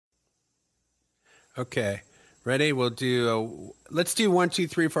Okay. Ready? Let's do 1, 2,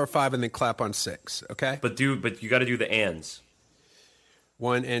 3, 4, 5, and then clap on 6. Okay. But you got to do the ands.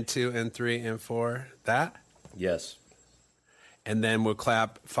 1 and 2 and 3 and 4. That. Yes. And then we'll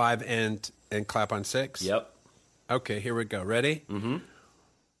clap 5 and clap on 6. Yep. Okay. Here we go. Ready? Mm-hmm.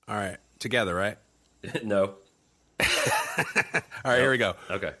 All right. Together, right? No. All right. Here we go.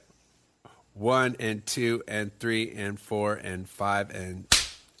 Okay. 1 and 2 and 3 and 4 and 5 and.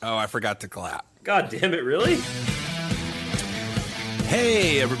 Oh, I forgot to clap. God damn it! Really?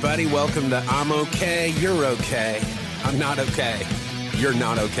 Hey, everybody. Welcome to I'm Okay, You're Okay. I'm not okay. You're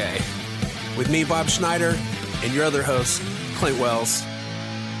not okay. With me, Bob Schneider, and your other host, Clint Wells.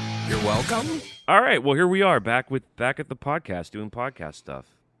 You're welcome. All right. Well, here we are back at the podcast doing podcast stuff.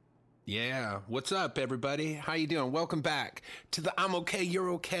 Yeah. What's up, everybody? How you doing? Welcome back to the I'm Okay,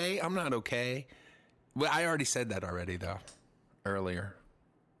 You're Okay. I'm not okay. Well, I already said that already, though, earlier.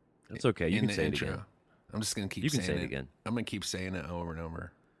 It's okay. You in can the say intro. it again. I'm just going to keep You can saying say it again. I'm going to keep saying it over and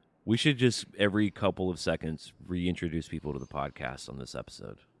over. We should just every couple of seconds reintroduce people to the podcast on this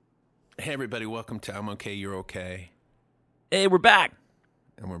episode. Hey, everybody. Welcome to I'm Okay, You're Okay. Hey, we're back.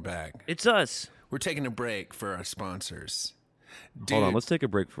 And we're back. It's us. We're taking a break for our sponsors. Dude, Hold on. Let's take a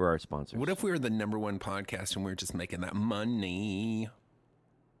break for our sponsors. what if we were the number one podcast and we were just making that money?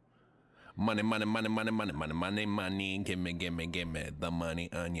 Money, money, money, money, money, money, money, money. Give me the money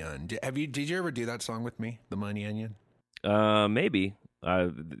onion. Did you ever do that song with me, The Money Onion? Maybe.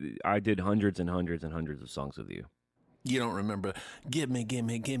 I did hundreds and hundreds and hundreds of songs with you. You don't remember? Give me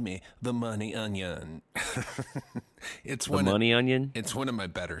the money onion. It's The Money Onion? It's one of my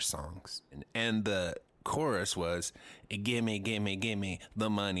better songs, and the chorus was give me the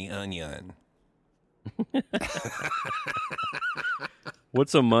money onion.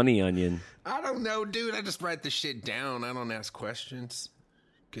 What's a money onion? I don't know, dude. I just write the shit down. I don't ask questions.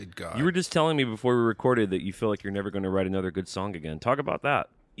 Good God. You were just telling me before we recorded that you feel like you're never going to write another good song again. Talk about that.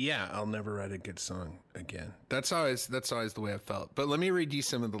 Yeah, I'll never write a good song again. That's always the way I felt. But let me read you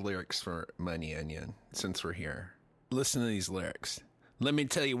some of the lyrics for Money Onion since we're here. Listen to these lyrics. Let me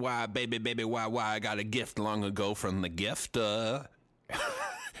tell you why, baby, why I got a gift long ago from the gifter.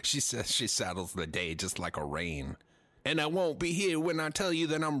 She says she saddles the day just like a rain. And I won't be here when I tell you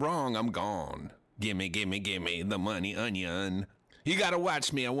that I'm wrong, I'm gone. Gimme the money onion. You gotta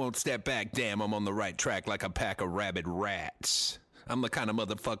watch me, I won't step back, damn, I'm on the right track like a pack of rabid rats. I'm the kind of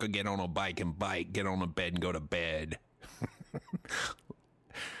motherfucker get on a bike and bike, get on a bed and go to bed.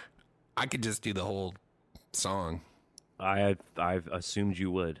 I could just do the whole song. I've assumed you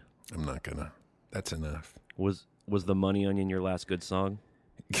would. I'm not gonna. That's enough. Was The Money Onion your last good song?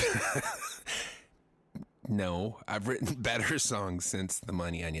 No, I've written better songs since The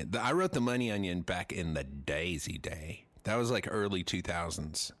Money Onion. I wrote The Money Onion back in the Daisy Day. That was like early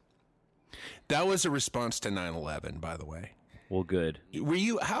 2000s. That was a response to 9/11, by the way. Well, good.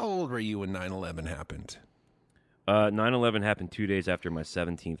 How old were you when 9/11 happened? 9/11 happened 2 days after my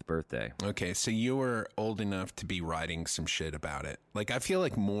 17th birthday. Okay, so you were old enough to be writing some shit about it. Like, I feel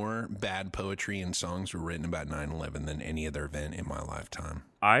like more bad poetry and songs were written about 9/11 than any other event in my lifetime.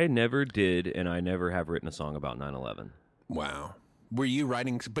 I never did, and I never have written a song about 9/11. Wow. Were you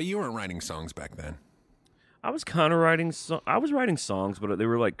writing, but you weren't writing songs back then. I was kind of writing songs, but they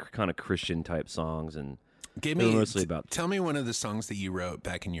were like kind of Christian type songs, and mostly about. Tell me one of the songs that you wrote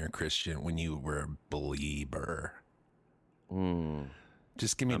back in your Christian when you were a believer.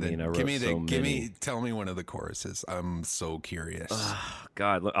 Just tell me one of the choruses. I'm so curious.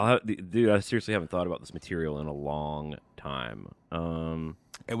 God, look, dude, I seriously haven't thought about this material in a long time.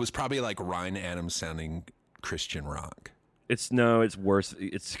 It was probably like Ryan Adams sounding Christian rock. It's worse.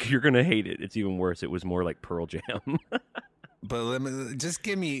 You're gonna hate it. It's even worse. It was more like Pearl Jam. But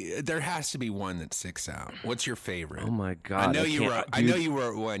there has to be one that sticks out. What's your favorite? Oh my God. I know you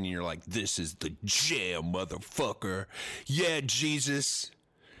wrote one and you're like, this is the jam, motherfucker. Yeah, Jesus.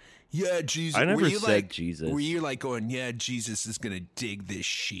 Yeah, Jesus. I never said Jesus. Were you like going, yeah, Jesus is going to dig this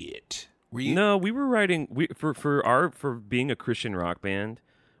shit? Were you? No, we were writing, for being a Christian rock band,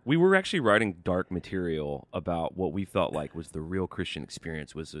 we were actually writing dark material about what we felt like was the real Christian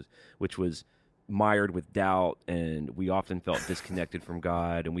experience, which was mired with doubt, and we often felt disconnected from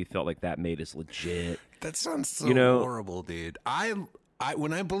God, and we felt like that made us legit. That sounds so horrible, dude. When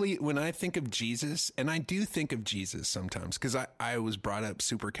I think of Jesus, and I do think of Jesus sometimes, because I was brought up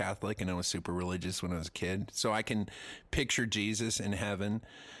super Catholic and I was super religious when I was a kid, so I can picture Jesus in heaven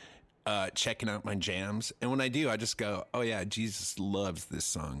checking out my jams, and when I do, I just go, oh yeah, Jesus loves this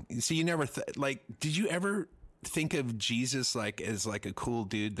song. So you never did you ever think of Jesus as like a cool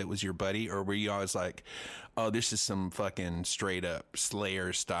dude that was your buddy, or were you always like, oh, this is some fucking straight up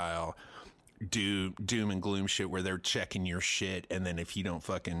Slayer style doom and gloom shit where they're checking your shit, and then if you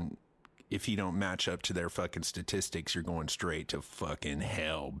don't match up to their fucking statistics, you're going straight to fucking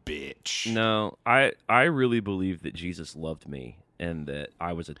hell, bitch. No, I really believe that Jesus loved me and that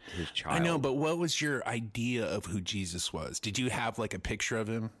I was his child. I know, but what was your idea of who Jesus was? Did you have like a picture of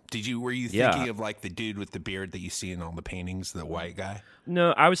him? Were you thinking of like the dude with the beard that you see in all the paintings, the white guy?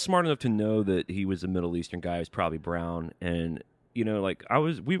 No, I was smart enough to know that he was a Middle Eastern guy. He was probably brown, and like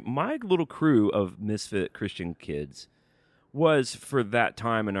my little crew of misfit Christian kids was, for that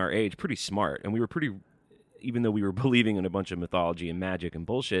time in our age, pretty smart, and we were pretty, even though we were believing in a bunch of mythology and magic and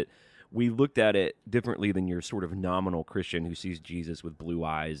bullshit, we looked at it differently than your sort of nominal Christian who sees Jesus with blue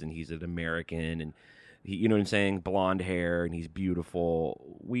eyes and he's an American and he, you know what I'm saying, blonde hair and he's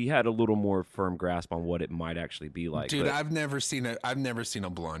beautiful. We had a little more firm grasp on what it might actually be like. Dude, I've never seen a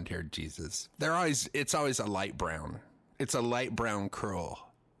blonde haired Jesus. It's always a light brown. It's a light brown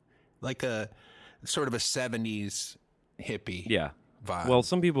curl, like a sort of a 70s hippie. Yeah. Vibe. Well,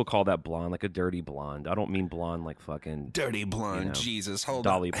 some people call that blonde, like a dirty blonde. I don't mean blonde like fucking dirty blonde. Jesus, hold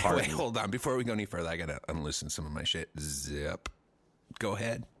Dolly on. Parton. Wait, hold on. Before we go any further, I gotta unlisten some of my shit. Zip. Go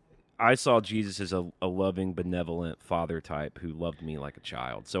ahead. I saw Jesus as a loving, benevolent father type who loved me like a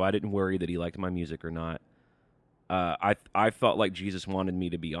child. So I didn't worry that he liked my music or not. I felt like Jesus wanted me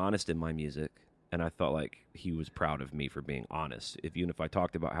to be honest in my music, and I felt like he was proud of me for being honest. Even if I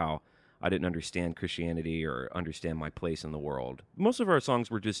talked about how I didn't understand Christianity or understand my place in the world. Most of our songs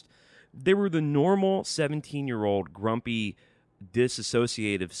were they were the normal 17-year-old grumpy,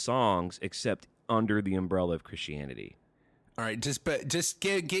 disassociative songs, except under the umbrella of Christianity. All right, just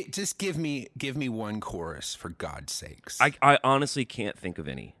give me one chorus for God's sakes. I honestly can't think of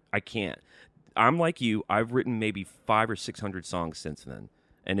any. I can't. I'm like you. I've written maybe 500 or 600 songs since then.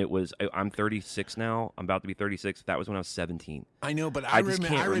 And I'm 36 now. I'm about to be 36. That was when I was 17. I know, but I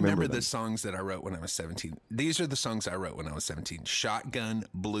remember the songs that I wrote when I was 17. These are the songs I wrote when I was 17. Shotgun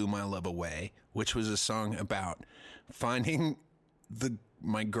Blew My Love Away, which was a song about finding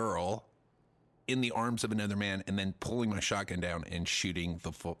my girl in the arms of another man and then pulling my shotgun down and shooting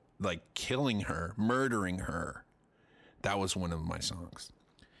killing her, murdering her. That was one of my songs.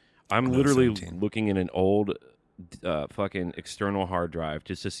 I'm literally looking in an old fucking external hard drive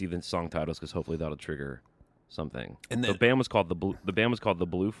just to see the song titles because hopefully that'll trigger something. And the band was called the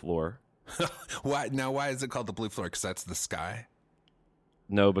Blue Floor. Why is it called the Blue Floor? Because that's the sky.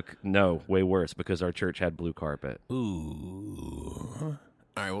 No, way worse because our church had blue carpet. Ooh.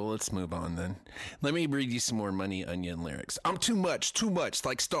 All right, well, let's move on then. Let me read you some more Money Onion lyrics. I'm too much,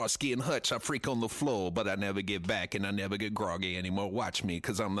 like Starsky and Hutch. I freak on the floor, but I never get back, and I never get groggy anymore. Watch me,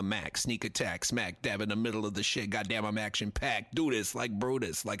 because I'm the Mac. Sneak attack, smack dab in the middle of the shit. Goddamn, I'm action-packed. Do this like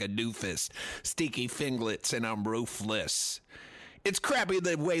Brutus, like a doofus. Sticky finglets, and I'm ruthless. It's crappy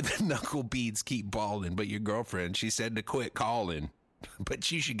the way the knuckle beads keep balling, but your girlfriend, she said to quit calling.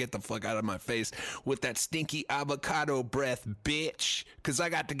 But you should get the fuck out of my face with that stinky avocado breath, bitch. Because I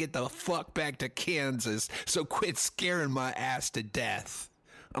got to get the fuck back to Kansas, so quit scaring my ass to death.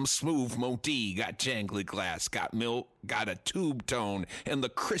 I'm smooth Modi, got jangly glass, got milk, got a tube tone, and the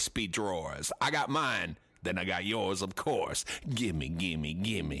crispy drawers. I got mine, then I got yours, of course. Gimme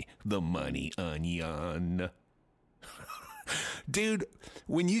the Money Onion. Dude,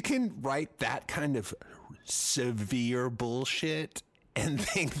 when you can write that kind of severe bullshit and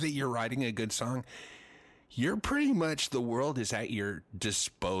think that you're writing a good song, you're pretty much, the world is at your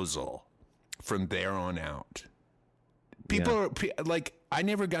disposal from there on out. People are like, I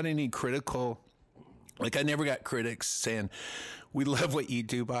never got any critical, like I never got critics saying, we love what you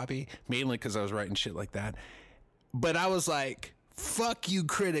do, Bobby, mainly because I was writing shit like that. But I was like, fuck you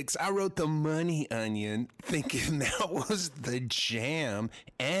critics. I wrote the Money Onion thinking that was the jam,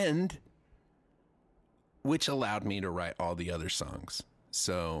 and which allowed me to write all the other songs.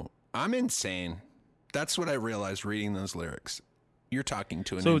 So I'm insane. That's what I realized reading those lyrics. You're talking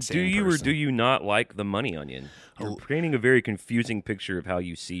to an insane person. So do you or do you not like the Money Onion? You're painting a very confusing picture of how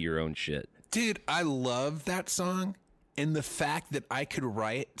you see your own shit. Dude, I love that song. And the fact that I could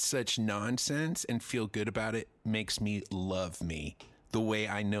write such nonsense and feel good about it makes me love me the way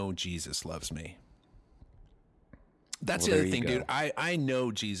I know Jesus loves me. That's the other thing, dude. I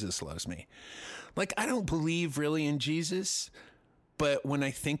know Jesus loves me. Like, I don't believe really in Jesus, but when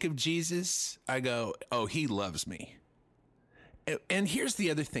I think of Jesus, I go, oh, he loves me. And here's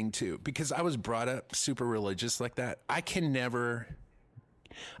the other thing, too, because I was brought up super religious like that. I can never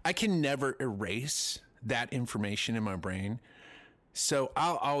erase that information in my brain. So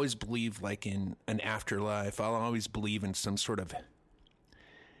I'll always believe like in an afterlife. I'll always believe in some sort of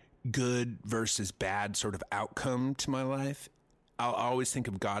good versus bad sort of outcome to my life. I'll always think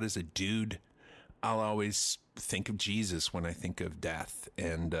of God as a dude I'll always think of Jesus when I think of death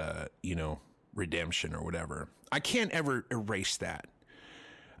and, redemption or whatever. I can't ever erase that.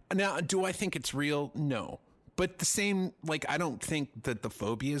 Now, do I think it's real? No. But the same, like, I don't think that the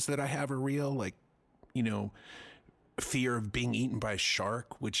phobias that I have are real. Like, fear of being eaten by a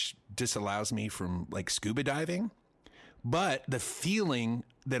shark, which disallows me from, like, scuba diving. But the feeling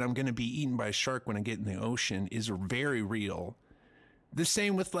that I'm going to be eaten by a shark when I get in the ocean is very real. The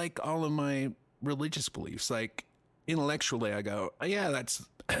same with, like, all of my religious beliefs. Like, intellectually, I go, oh, yeah, that's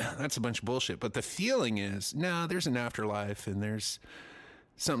a bunch of bullshit. But the feeling is, no, there's an afterlife and there's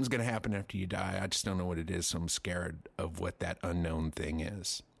something's going to happen after you die. I just don't know what it is. So I'm scared of what that unknown thing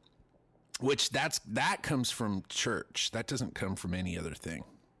is. Which that comes from church. That doesn't come from any other thing.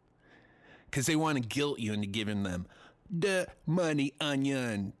 Because they want to guilt you into giving them the money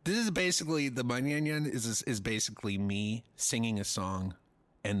onion. This is basically, the money onion is basically me singing a song,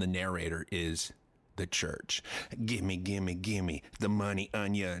 and the narrator is the church. Gimme, gimme, gimme the money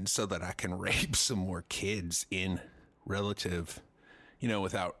onion so that I can rape some more kids in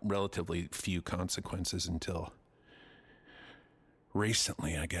without relatively few consequences until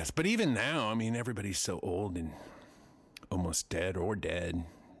recently, I guess. But even now, I mean, everybody's so old and almost dead or dead.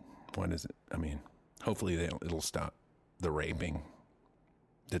 What is it? I mean, hopefully it'll stop the raping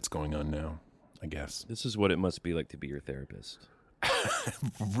that's going on now, I guess. This is what it must be like to be your therapist.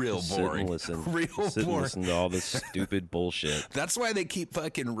 Real Just boring. Sit and listen. Real sit boring. And listen to all this stupid bullshit. That's why they keep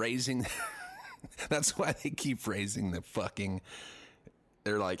fucking raising. That's why they keep raising the fucking.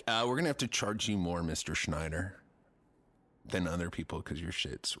 They're like, we're going to have to charge you more, Mr. Schneider, than other people because your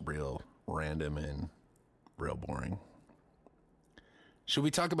shit's real random and real boring. Should we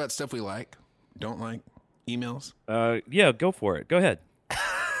talk about stuff we like, don't like, emails? Yeah, go for it. Go ahead.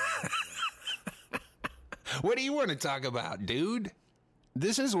 What do you want to talk about, dude?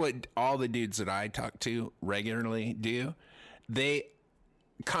 This is what all the dudes that I talk to regularly do. They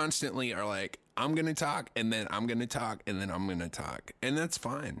constantly are like, I'm going to talk, and then I'm going to talk, and then I'm going to talk. And that's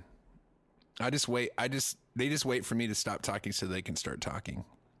fine. I just wait. They just wait for me to stop talking so they can start talking.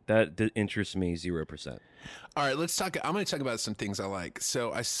 That interests me 0%. All right, let's talk. I'm going to talk about some things I like.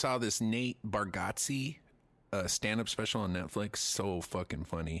 So I saw this Nate Bargatze stand-up special on Netflix. So fucking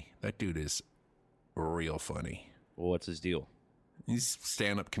funny. That dude is real funny. Well, what's his deal? He's a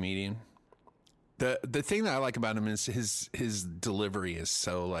stand-up comedian. The thing that I like about him is his delivery is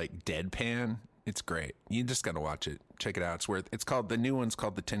so like deadpan. It's great. You just got to watch it. Check it out. The new one's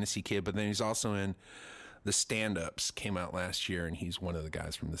called The Tennessee Kid, but then he's also in The Stand-Ups, came out last year, and he's one of the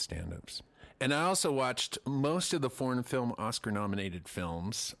guys from The Stand-Ups. And I also watched most of the foreign film Oscar-nominated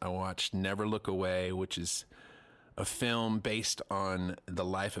films. I watched Never Look Away, which is a film based on the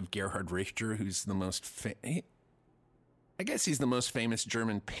life of Gerhard Richter, who's the most I guess he's the most famous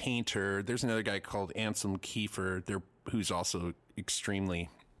German painter. There's another guy called Anselm Kiefer, who's also extremely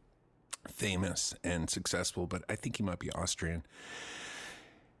famous and successful, but I think he might be Austrian.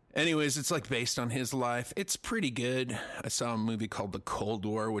 Anyways, it's like based on his life. It's pretty good. I saw a movie called The Cold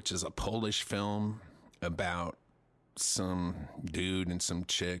War, which is a Polish film about some dude and some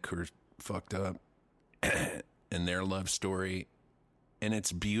chick who are fucked up and their love story. And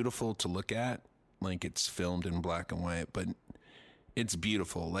it's beautiful to look at. Like, it's filmed in black and white, but it's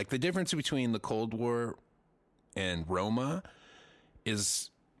beautiful. Like, the difference between the Cold War and Roma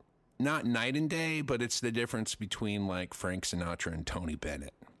is not night and day, but it's the difference between, like, Frank Sinatra and Tony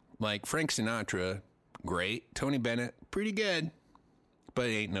Bennett. Like, Frank Sinatra, great. Tony Bennett, pretty good, but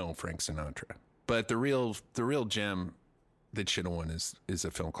ain't no Frank Sinatra. But the real gem that should have won is a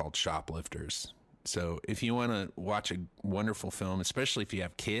film called Shoplifters. So if you want to watch a wonderful film, especially if you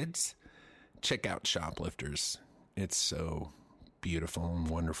have kids, check out Shoplifters. It's so beautiful and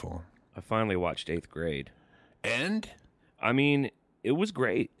wonderful. I finally watched 8th Grade. And? I mean, it was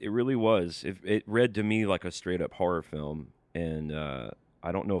great. It really was. It read to me like a straight-up horror film, and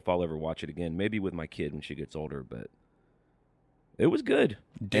I don't know if I'll ever watch it again. Maybe with my kid when she gets older, but it was good.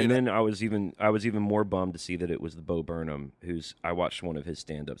 Dude, and then I was even more bummed to see that it was the Bo Burnham, I watched one of his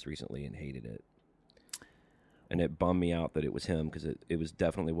stand-ups recently and hated it. And it bummed me out that it was him because it was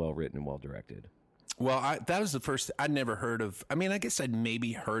definitely well written and well directed. Well, that was the first. I'd never heard of. I mean, I guess I'd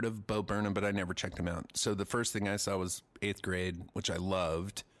maybe heard of Bo Burnham, but I never checked him out. So the first thing I saw was 8th Grade, which I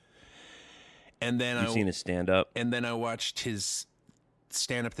loved. And then You've seen his stand up, and then I watched his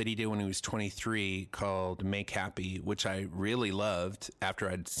stand up that he did when he was 23 called Make Happy, which I really loved after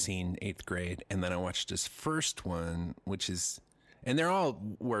I'd seen 8th Grade. And then I watched his first one, and they're all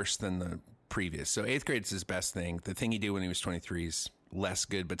worse than the previous. So 8th Grade is his best thing. The thing he did when he was 23 is less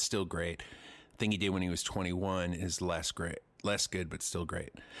good, but still great. The thing he did when he was 21 is less great, less good, but still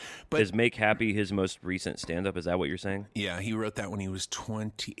great. But Is Make Happy his most recent stand-up? Is that what you're saying? yeah, he wrote that when he was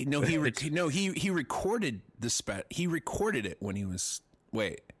 20. No, he recorded he recorded it when he was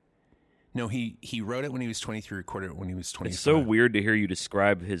No, he wrote it when he was 23, recorded it when he was 25. It's so weird to hear you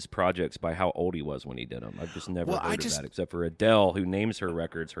describe his projects by how old he was when he did them. I've just never heard of that, except for Adele, who names her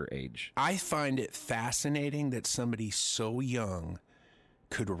records her age. I find it fascinating that somebody so young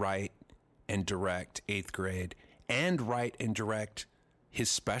could write and direct Eighth Grade and write and direct his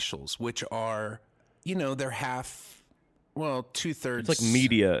specials, which are, they're two-thirds. It's like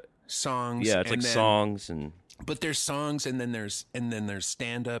media songs. Yeah, it's like songs and... But there's songs, and then there's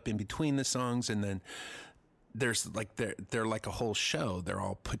stand up in between the songs, and then there's like they're like a whole show. They're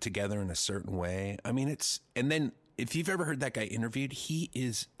all put together in a certain way. I mean, and then if you've ever heard that guy interviewed, he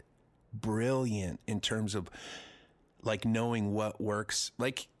is brilliant in terms of like knowing what works.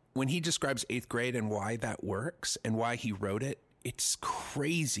 Like when he describes Eighth Grade and why that works and why he wrote it, it's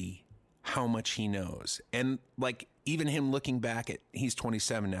crazy how much he knows. And like even him looking back at, he's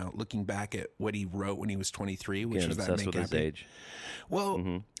 27 now, looking back at what he wrote when he was 23, which was that obsessed Make with his Happy. age.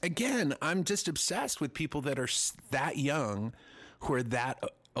 Well, again, I'm just obsessed with people that are that young, who are that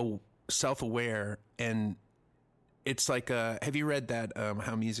self-aware. And it's like, have you read that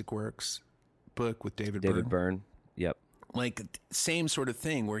How Music Works book with David Byrne? Yep. Like same sort of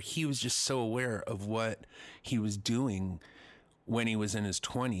thing where he was just so aware of what he was doing when he was in his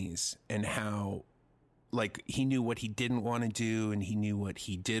 20s and how like he knew what he didn't want to do and he knew what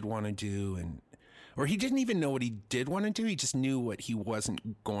he did want to do, or he didn't even know what he did want to do. He just knew what he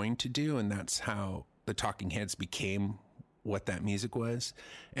wasn't going to do. And that's how the Talking Heads became what that music was.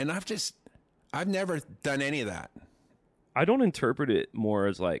 And I've never done any of that. I don't interpret it more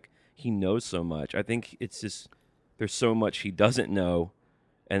as like he knows so much. I think it's just there's so much he doesn't know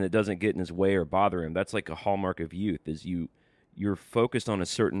and it doesn't get in his way or bother him. That's like a hallmark of youth is you're focused on a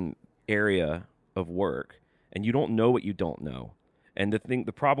certain area of work and you don't know what you don't know. And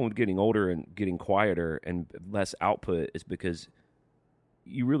the problem with getting older and getting quieter and less output is because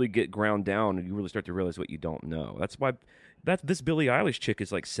you really get ground down and you really start to realize what you don't know. That's why this Billie Eilish chick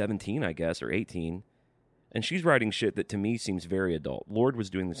is like 17, I guess, or 18. And she's writing shit that to me seems very adult. Lorde was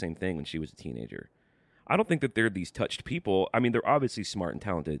doing the same thing when she was a teenager. I don't think that they're these touched people. I mean, they're obviously smart and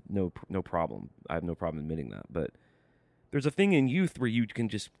talented. No problem. I have no problem admitting that. But there's a thing in youth where you can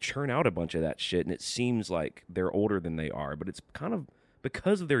just churn out a bunch of that shit, and it seems like they're older than they are. But it's kind of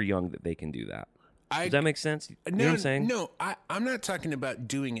because they're young that they can do that. Does that make sense? You know what I'm saying? No, I'm not talking about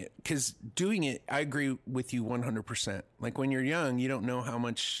doing it, because doing it, I agree with you 100%. Like when you're young, you don't know how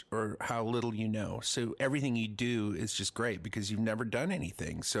much or how little you know. So everything you do is just great because you've never done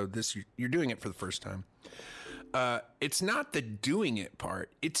anything. So you're doing it for the first time. It's not the doing it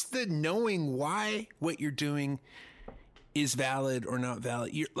part. It's the knowing why what you're doing is valid or not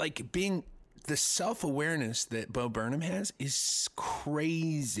valid. You're like the self-awareness that Bo Burnham has is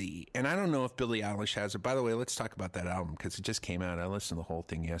crazy. And I don't know if Billie Eilish has it. By the way, let's talk about that album because it just came out. I listened to the whole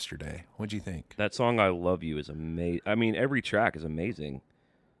thing yesterday. What'd you think? That song, I Love You, is amazing. I mean, every track is amazing.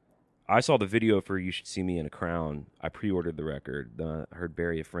 I saw the video for You Should See Me in a Crown. I pre-ordered the record. I heard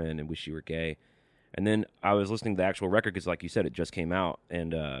Bury a Friend and Wish You Were Gay. And then I was listening to the actual record because, like you said, it just came out.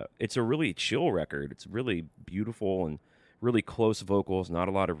 And it's a really chill record. It's really beautiful and really close vocals, not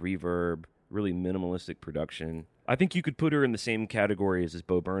a lot of reverb, really minimalistic production. I think you could put her in the same category as this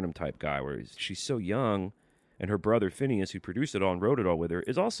Bo Burnham type guy, where she's so young, and her brother Phineas, who produced it all and wrote it all with her,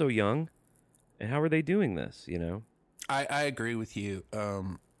 is also young. And how are they doing this, you know? I agree with you. I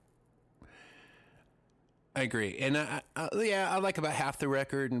agree. And I like about half the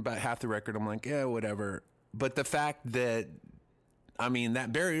record, and about half the record I'm like, yeah, whatever. But the fact that, I mean,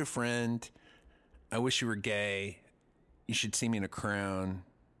 that Bury a Friend, I Wish You Were Gay, You Should See Me in a Crown,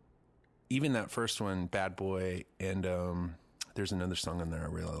 even that first one, Bad Boy, and there's another song on there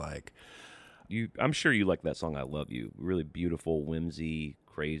I really like. I'm sure you like that song, I Love You. Really beautiful, whimsy,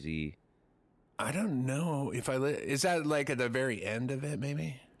 crazy. I don't know if is that like at the very end of it,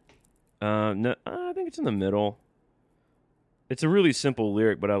 maybe? No, I think it's in the middle. It's a really simple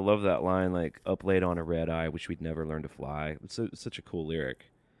lyric, but I love that line, like, up late on a red eye, wish we'd never learn to fly. It's such a cool lyric.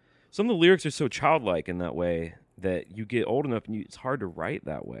 Some of the lyrics are so childlike in that way that you get old enough and it's hard to write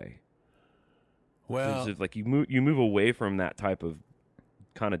that way. Well, it's like you move away from that type of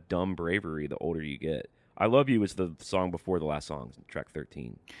kind of dumb bravery the older you get. I Love You is the song before the last song, track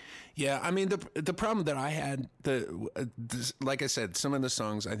 13. Yeah, I mean, the problem that I had, like I said, some of the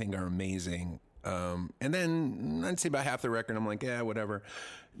songs I think are amazing. And then I'd say about half the record, I'm like, yeah, whatever.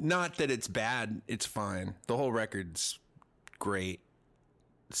 Not that it's bad, it's fine. The whole record's great.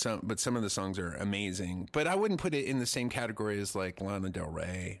 some of the songs are amazing. But I wouldn't put it in the same category as like Lana Del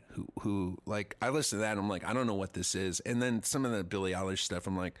Rey, who like I listen to that and I'm like, I don't know what this is. And then some of the Billie Eilish stuff,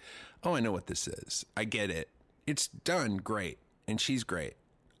 I'm like, oh, I know what this is. I get it. It's done great, and she's great.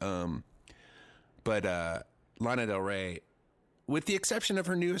 But Lana Del Rey, with the exception of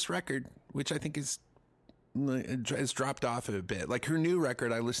her newest record, which I think has dropped off a bit. Like her new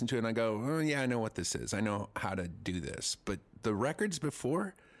record, I listen to it and I go, oh yeah, I know what this is. I know how to do this. But the records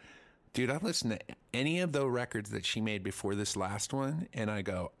before, dude, I listen to any of the records that she made before this last one, and I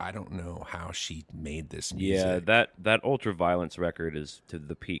go, I don't know how she made this music. Yeah, that Ultraviolence record is to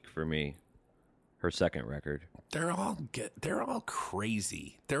the peak for me. Her second record. They're all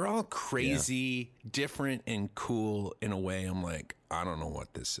crazy. They're all crazy, different, and cool in a way. I'm like, I don't know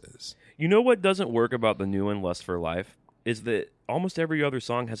what this is. You know what doesn't work about the new one, Lust for Life, is that almost every other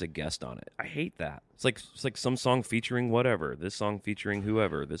song has a guest on it. I hate that. It's like some song featuring whatever, this song featuring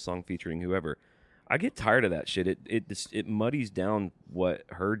whoever, this song featuring whoever. I get tired of that shit. It muddies down what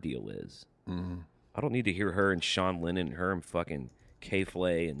her deal is. Mm-hmm. I don't need to hear her and Sean Lennon and her and fucking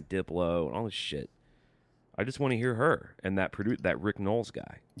K-Flay and Diplo and all this shit. I just want to hear her and that Rick Knowles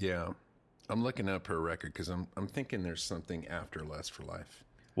guy. Yeah, I'm looking up her record because I'm thinking there's something after Lust for Life.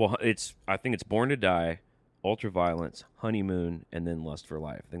 Well, I think it's Born to Die, Ultraviolence, Honeymoon, and then Lust for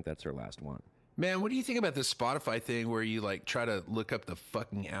Life. I think that's her last one. Man, what do you think about this Spotify thing where you like try to look up the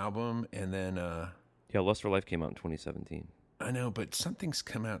fucking album and then Yeah, Lust for Life came out in 2017. I know, but something's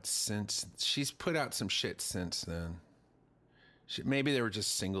come out since. She's put out some shit since then. Maybe they were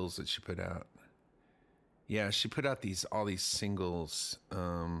just singles that she put out. Yeah, she put out all these singles.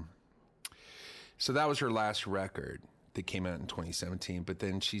 So that was her last record that came out in 2017. But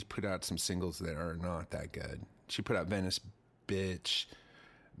then she's put out some singles that are not that good. She put out Venice Bitch,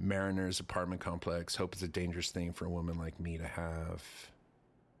 Mariner's Apartment Complex, Hope is a Dangerous Thing for a Woman Like Me to Have.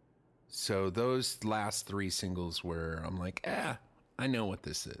 So those last three singles where I'm like, I know what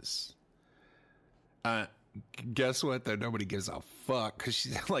this is. Guess what? Though nobody gives a fuck because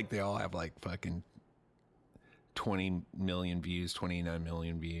she's like they all have like fucking 20 million views, 29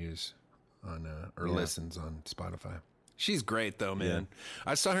 million views on listens on Spotify. She's great though, man.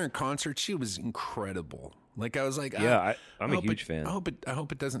 Yeah. I saw her in concert. She was incredible. Like I was like, I'm a huge fan. I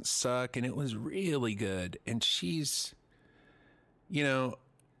hope it doesn't suck. And it was really good. And she's,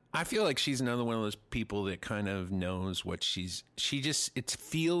 I feel like she's another one of those people that kind of knows what it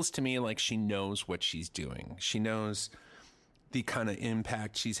feels to me like she knows what she's doing. She knows the kind of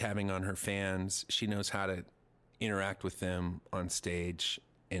impact she's having on her fans. She knows how to interact with them on stage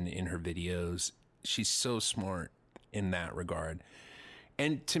and in her videos. She's so smart in that regard.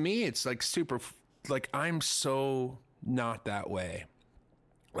 And to me, it's like super, like I'm so not that way.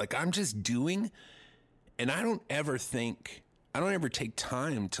 Like I'm just doing, and I don't ever take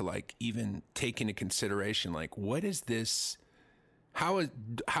time to like even take into consideration, like, what is this? How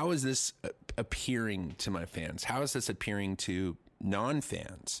is this appearing to my fans? How is this appearing to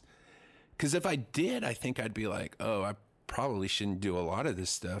non-fans? Because if I did, I think I'd be like, oh, I probably shouldn't do a lot of this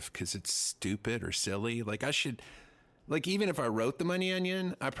stuff because it's stupid or silly. Like I should, like even if I wrote The Money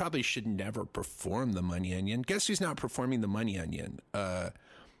Onion, I probably should never perform The Money Onion. Guess who's not performing The Money Onion?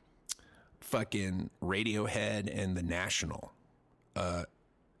 Fucking Radiohead and The National.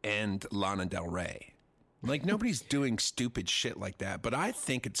 And Lana Del Rey. Like nobody's doing stupid shit like that, but I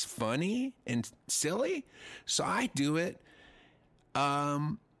think it's funny and silly, so I do it.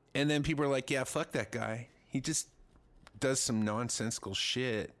 And then people are like, yeah, fuck that guy. He just does some nonsensical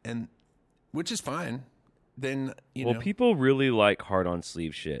shit, and which is fine. Then people really like hard on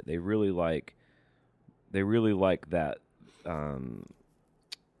sleeve shit. They really like that.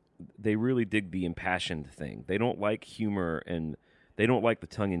 They really dig the impassioned thing. They don't like humor and they don't like the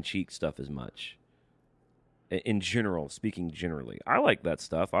tongue-in-cheek stuff as much. In general, speaking generally, I like that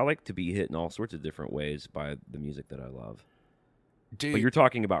stuff. I like to be hit in all sorts of different ways by the music that I love. Dude. But you're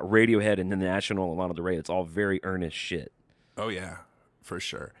talking about Radiohead and The National and Lana Del Rey. It's all very earnest shit. Oh yeah, for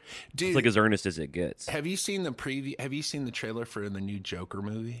sure. Dude, it's like as earnest as it gets. Have you seen the preview? Have you seen the trailer for the new Joker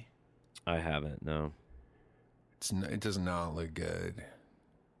movie? I haven't. No. It does not look good.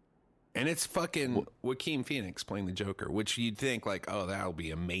 And it's fucking Joaquin Phoenix playing the Joker, which you'd think like, oh, that'll be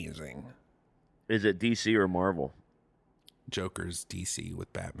amazing. Is it DC or Marvel? Joker's DC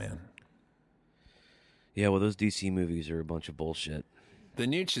with Batman. Yeah, well, those DC movies are a bunch of bullshit. The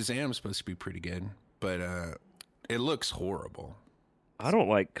new Shazam is supposed to be pretty good, but it looks horrible. I don't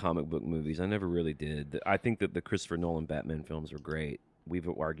like comic book movies. I never really did. I think that the Christopher Nolan Batman films are great. We've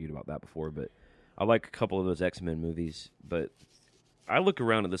argued about that before, but I like a couple of those X-Men movies. But I look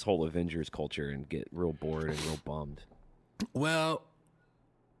around at this whole Avengers culture and get real bored and real bummed. Well,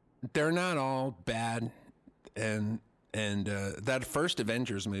 they're not all bad, and that first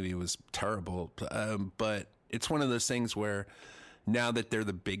Avengers movie was terrible, but it's one of those things where now that they're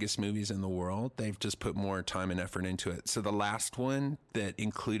the biggest movies in the world, they've just put more time and effort into it. So the last one that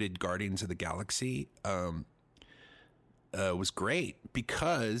included Guardians of the Galaxy was great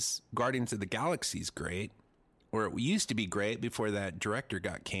because Guardians of the Galaxy is great, or it used to be great before that director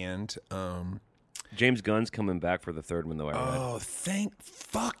got canned. James Gunn's coming back for the third one, though. I read. Oh, thank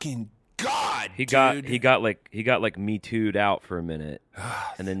fucking God! He got like Me Too'd out for a minute,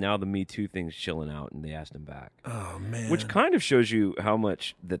 and then now the Me Too thing's chilling out, and they asked him back. Oh man! Which kind of shows you how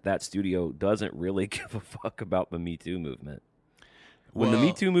much that studio doesn't really give a fuck about the Me Too movement. When the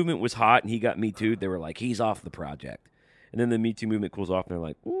Me Too movement was hot and he got Me Too'd, they were like, he's off the project. And then the Me Too movement cools off, and they're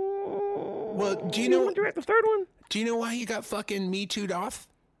like, well, do you know direct the third one? Do you know why he got fucking Me Too'd off?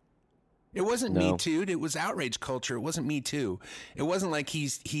 It wasn't Me Too'd. It was outrage culture. It wasn't Me Too. It wasn't like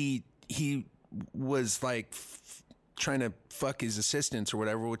he was like trying to fuck his assistants or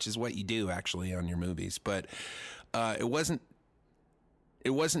whatever, which is what you do actually on your movies. But it wasn't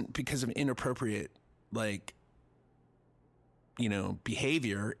because of inappropriate, like, you know,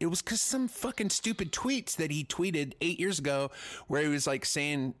 behavior. It was because some fucking stupid tweets that he tweeted 8 years ago where he was like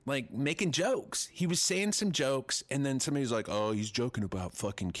saying, like, making jokes. He was saying some jokes, and then somebody was like, oh, he's joking about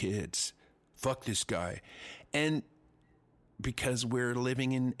fucking kids. Fuck this guy. And because we're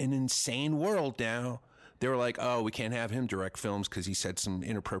living in an insane world now, they were like, oh, we can't have him direct films because he said some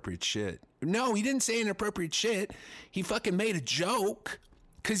inappropriate shit. No, he didn't say inappropriate shit. He fucking made a joke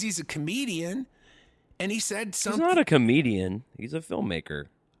because he's a comedian. And he said something. He's not a comedian. He's a filmmaker.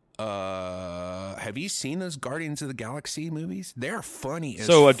 Have you seen those Guardians of the Galaxy movies? They're funny as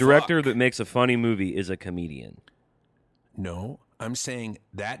So a fuck. director that makes a funny movie is a comedian. No, I'm saying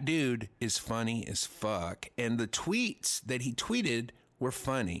that dude is funny as fuck. And the tweets that he tweeted were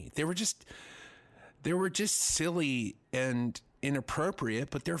funny. They were just silly and inappropriate,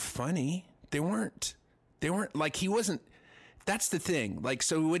 but they're funny. They weren't like, he wasn't. That's the thing. Like,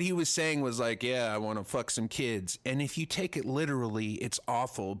 so what he was saying was like, yeah, I want to fuck some kids. And if you take it literally, it's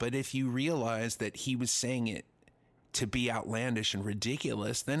awful. But if you realize that he was saying it to be outlandish and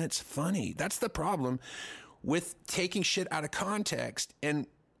ridiculous, then it's funny. That's the problem with taking shit out of context. And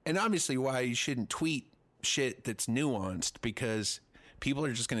obviously why you shouldn't tweet shit that's nuanced, because people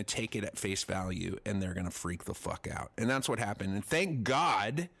are just going to take it at face value and they're going to freak the fuck out. And that's what happened. And thank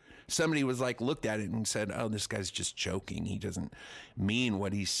God somebody was like, looked at it and said, oh, this guy's just joking. He doesn't mean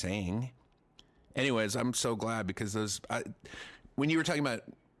what he's saying. Anyways, I'm so glad, because when you were talking about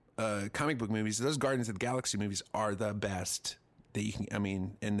comic book movies, those Guardians of the Galaxy movies are the best that you can. I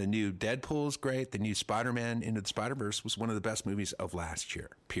mean, and the new Deadpool is great. The new Spider-Man Into the Spider-Verse was one of the best movies of last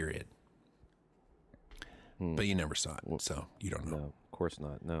year, period. But you never saw it, so you don't know. No, of course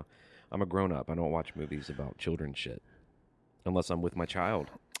not. No. I'm a grown-up. I don't watch movies about children shit unless I'm with my child.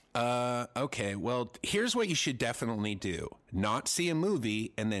 Okay, well, here's what you should definitely do. Not see a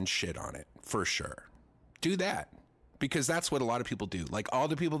movie and then shit on it, for sure. Do that. Because that's what a lot of people do. Like, all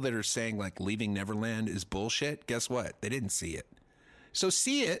the people that are saying, like, Leaving Neverland is bullshit, guess what? They didn't see it. So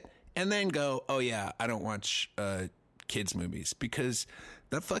see it and then go, oh, yeah, I don't watch kids' movies. Because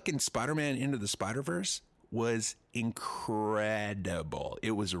that fucking Spider-Man Into the Spider-Verse was incredible.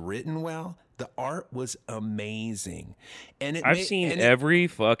 It was written well. The art was amazing. And I've seen every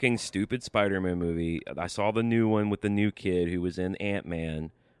fucking stupid Spider-Man movie. I saw the new one with the new kid who was in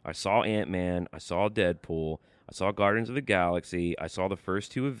Ant-Man. I saw Ant-Man. I saw Deadpool. I saw Guardians of the Galaxy. I saw the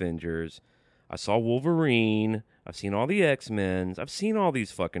first two Avengers. I saw Wolverine. I've seen all the X-Men. I've seen all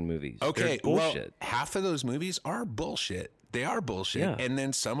these fucking movies. Okay, they're bullshit. Well, half of those movies are bullshit. They are bullshit. Yeah. And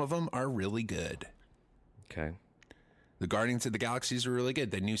then some of them are really good. Okay. The Guardians of the Galaxies are really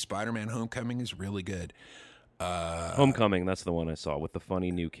good. The new Spider-Man Homecoming is really good. Homecoming, that's the one I saw with the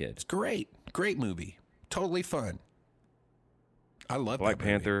funny new kid. It's great. Great movie. Totally fun. I love Black that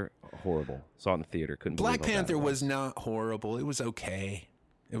movie. Panther, horrible. Saw it in the theater. Couldn't believe Black how bad Panther it was not horrible. It was okay.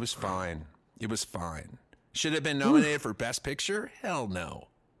 It was fine. It was fine. Should it have been nominated for Best Picture? Hell no.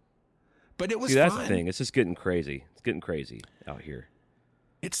 But it was See, that's fine. the thing. It's just getting crazy. It's getting crazy out here.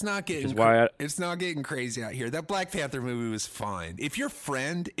 It's not getting it's not getting crazy out here. That Black Panther movie was fine.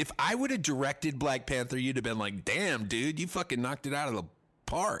 If I would have directed Black Panther, you'd have been like, damn, dude, you fucking knocked it out of the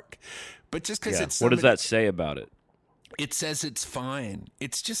park. But just because it's what does that say about it? It says it's fine.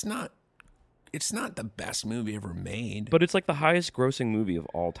 It's just not. It's not the best movie ever made. But it's like the highest grossing movie of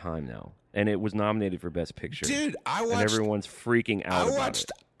all time now. And it was nominated for Best Picture. Dude, and everyone's freaking out about it. I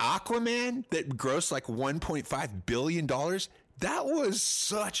watched Aquaman that grossed like $1.5 billion. That was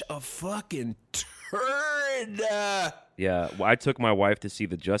such a fucking turd. Yeah, well, I took my wife to see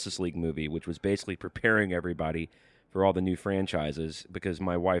the Justice League movie, which was basically preparing everybody for all the new franchises because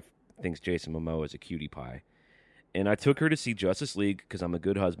my wife thinks Jason Momoa is a cutie pie. And I took her to see Justice League because I'm a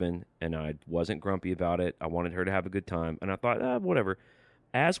good husband and I wasn't grumpy about it. I wanted her to have a good time. And I thought, whatever.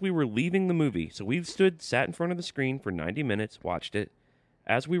 As we were leaving the movie, so we sat in front of the screen for 90 minutes, watched it.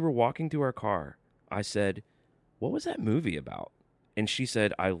 As we were walking to our car, I said, "What was that movie about?" And she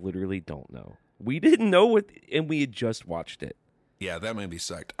said, "I literally don't know." We didn't know what, and we had just watched it. Yeah, that movie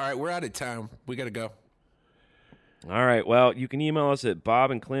sucked. All right, we're out of time. We got to go. All right, well, you can email us at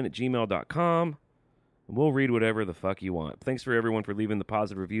bobandclint@gmail.com. And we'll read whatever the fuck you want. Thanks for everyone for leaving the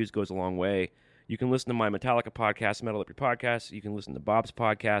positive reviews. Goes a long way. You can listen to my Metallica podcast, Metal Up Your Podcast. You can listen to Bob's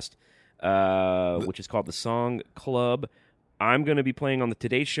podcast, which is called The Song Club. I'm going to be playing on the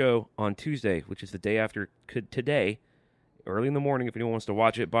Today Show on Tuesday, which is the day after today, early in the morning if anyone wants to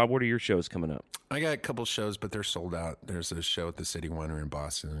watch it. Bob, what are your shows coming up? I got a couple shows, but they're sold out. There's a show at the City Winery in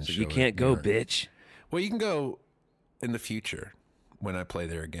Boston. And So you can't go, bitch. Well, you can go in the future when I play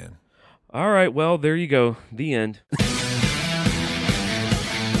there again. All right, well, there you go. The end.